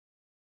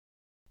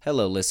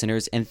Hello,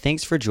 listeners, and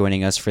thanks for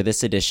joining us for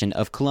this edition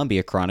of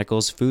Columbia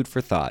Chronicles Food for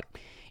Thought.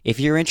 If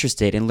you're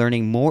interested in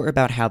learning more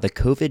about how the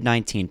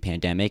COVID-19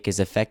 pandemic is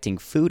affecting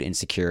food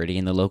insecurity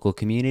in the local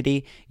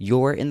community,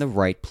 you're in the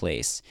right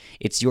place.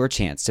 It's your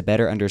chance to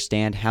better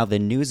understand how the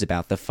news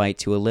about the fight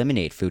to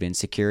eliminate food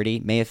insecurity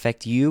may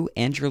affect you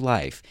and your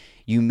life.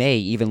 You may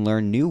even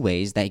learn new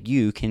ways that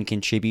you can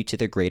contribute to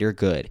the greater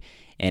good,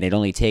 and it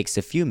only takes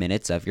a few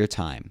minutes of your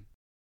time.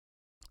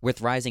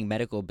 With rising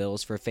medical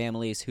bills for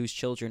families whose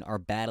children are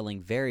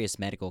battling various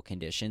medical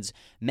conditions,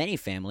 many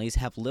families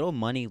have little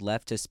money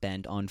left to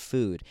spend on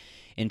food.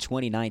 In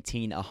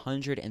 2019,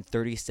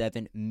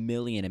 137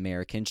 million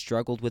Americans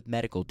struggled with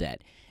medical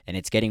debt, and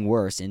it's getting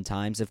worse in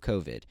times of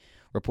COVID.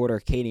 Reporter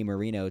Katie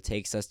Marino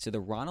takes us to the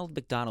Ronald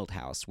McDonald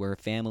House, where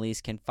families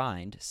can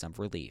find some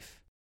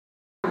relief.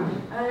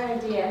 Oh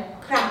dear,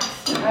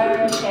 cracks.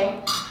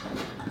 Okay.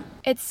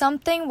 It's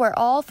something we're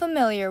all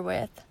familiar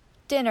with.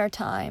 Dinner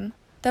time.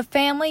 The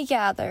family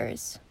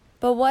gathers.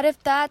 But what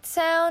if that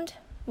sound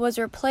was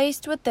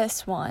replaced with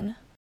this one?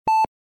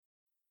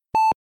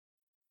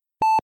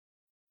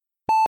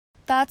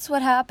 That's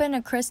what happened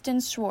to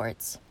Kristen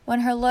Schwartz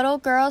when her little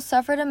girl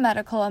suffered a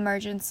medical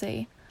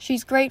emergency.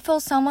 She's grateful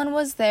someone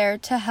was there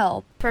to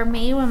help. For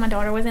me, when my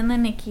daughter was in the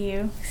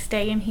NICU,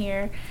 staying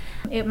here,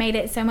 it made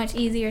it so much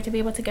easier to be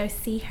able to go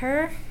see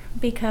her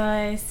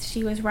because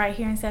she was right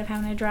here instead of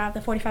having to drive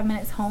the 45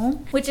 minutes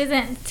home, which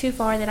isn't too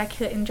far that I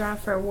couldn't drive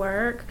for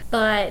work.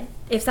 But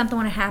if something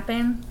would have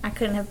happened, I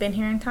couldn't have been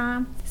here in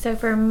time. So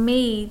for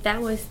me,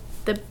 that was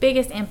the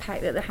biggest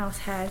impact that the house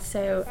had,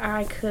 so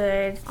I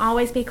could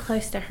always be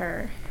close to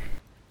her.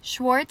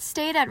 Schwartz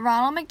stayed at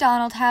Ronald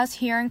McDonald House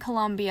here in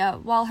Columbia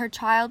while her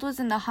child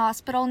was in the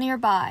hospital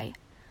nearby.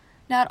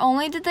 Not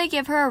only did they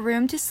give her a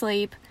room to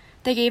sleep,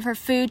 they gave her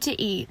food to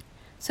eat,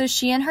 so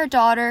she and her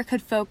daughter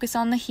could focus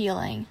on the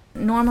healing.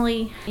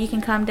 Normally, you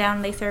can come down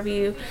and they serve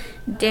you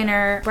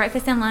dinner.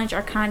 Breakfast and lunch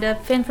are kind of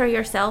fend for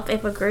yourself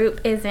if a group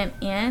isn't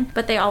in,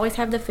 but they always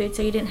have the food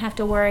so you didn't have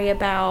to worry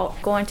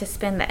about going to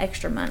spend the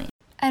extra money.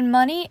 And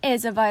money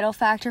is a vital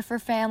factor for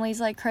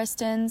families like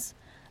Kristen's.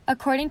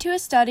 According to a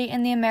study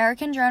in the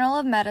American Journal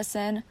of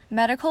Medicine,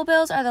 medical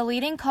bills are the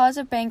leading cause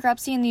of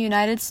bankruptcy in the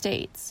United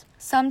States.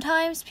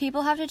 Sometimes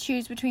people have to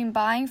choose between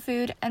buying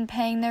food and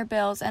paying their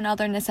bills and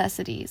other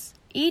necessities.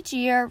 Each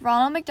year,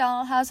 Ronald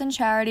McDonald House and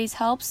charities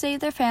help save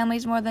their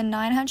families more than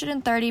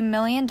 $930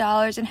 million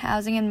in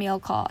housing and meal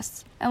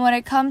costs. And when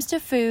it comes to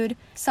food,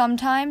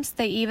 sometimes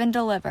they even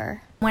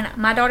deliver. When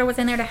my daughter was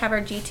in there to have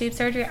her G-tube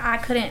surgery, I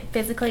couldn't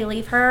physically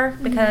leave her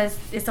because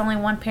it's only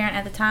one parent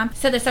at the time.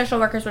 So the social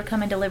workers would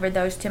come and deliver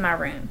those to my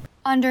room.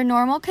 Under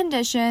normal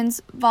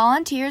conditions,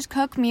 volunteers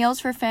cook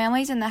meals for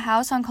families in the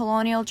house on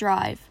Colonial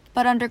Drive.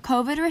 But under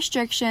COVID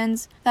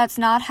restrictions, that's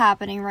not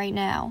happening right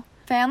now.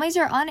 Families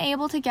are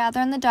unable to gather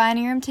in the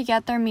dining room to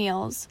get their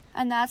meals,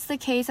 and that's the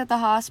case at the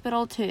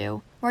hospital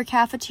too, where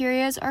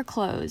cafeterias are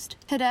closed.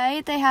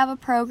 Today, they have a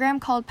program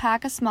called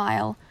Pack a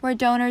Smile, where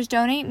donors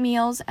donate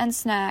meals and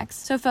snacks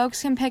so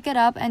folks can pick it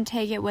up and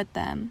take it with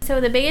them. So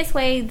the biggest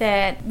way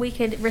that we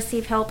could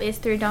receive help is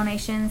through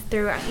donations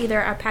through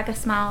either our Pack a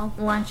Smile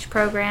lunch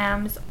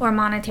programs or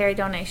monetary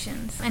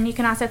donations. And you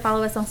can also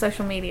follow us on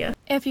social media.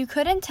 If you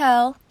couldn't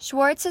tell,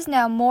 Schwartz is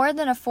now more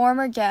than a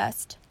former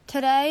guest.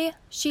 Today,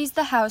 she's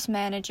the house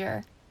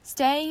manager.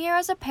 Staying here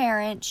as a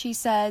parent, she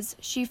says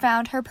she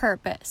found her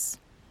purpose.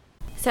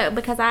 So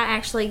because I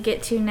actually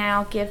get to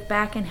now give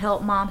back and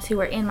help moms who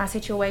are in my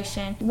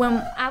situation.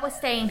 When I was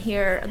staying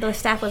here, the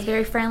staff was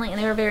very friendly and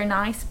they were very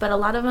nice, but a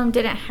lot of them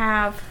didn't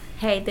have,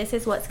 hey, this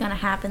is what's going to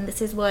happen,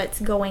 this is what's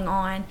going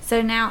on.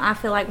 So now I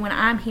feel like when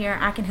I'm here,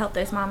 I can help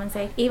those moms and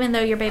say, even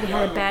though your baby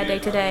had a bad day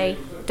today,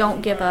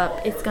 don't give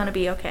up, it's going to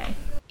be okay.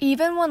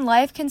 Even when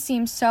life can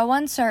seem so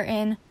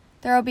uncertain,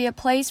 there will be a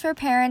place for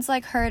parents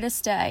like her to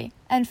stay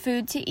and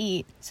food to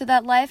eat so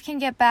that life can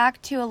get back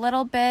to a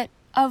little bit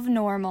of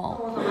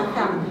normal.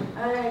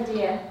 Oh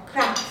dear,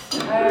 cracks.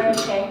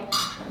 Okay.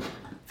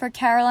 For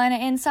Carolina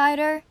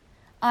Insider,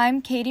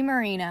 I'm Katie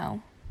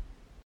Marino.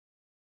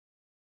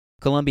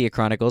 Columbia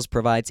Chronicles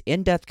provides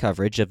in-depth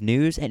coverage of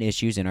news and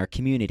issues in our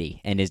community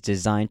and is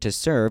designed to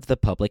serve the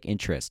public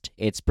interest.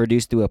 It's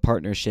produced through a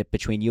partnership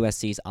between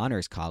USC's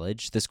Honors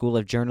College, the School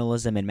of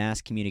Journalism and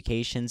Mass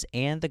Communications,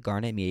 and the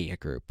Garnet Media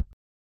Group.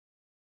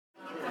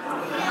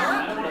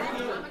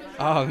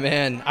 Oh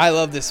man, I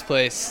love this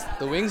place.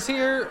 The wings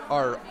here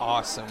are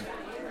awesome.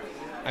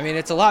 I mean,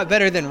 it's a lot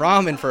better than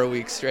ramen for a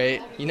week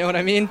straight. You know what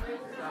I mean?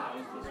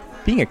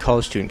 Being a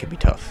college student can be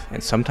tough,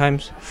 and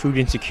sometimes food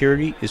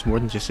insecurity is more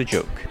than just a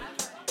joke.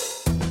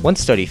 One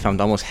study found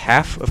almost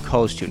half of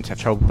college students have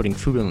trouble putting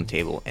food on the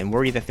table and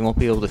worry that they won't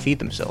be able to feed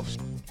themselves.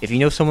 If you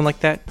know someone like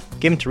that,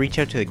 get them to reach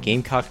out to the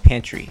Gamecock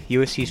Pantry,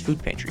 USC's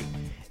food pantry,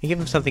 and give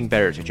them something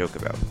better to joke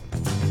about.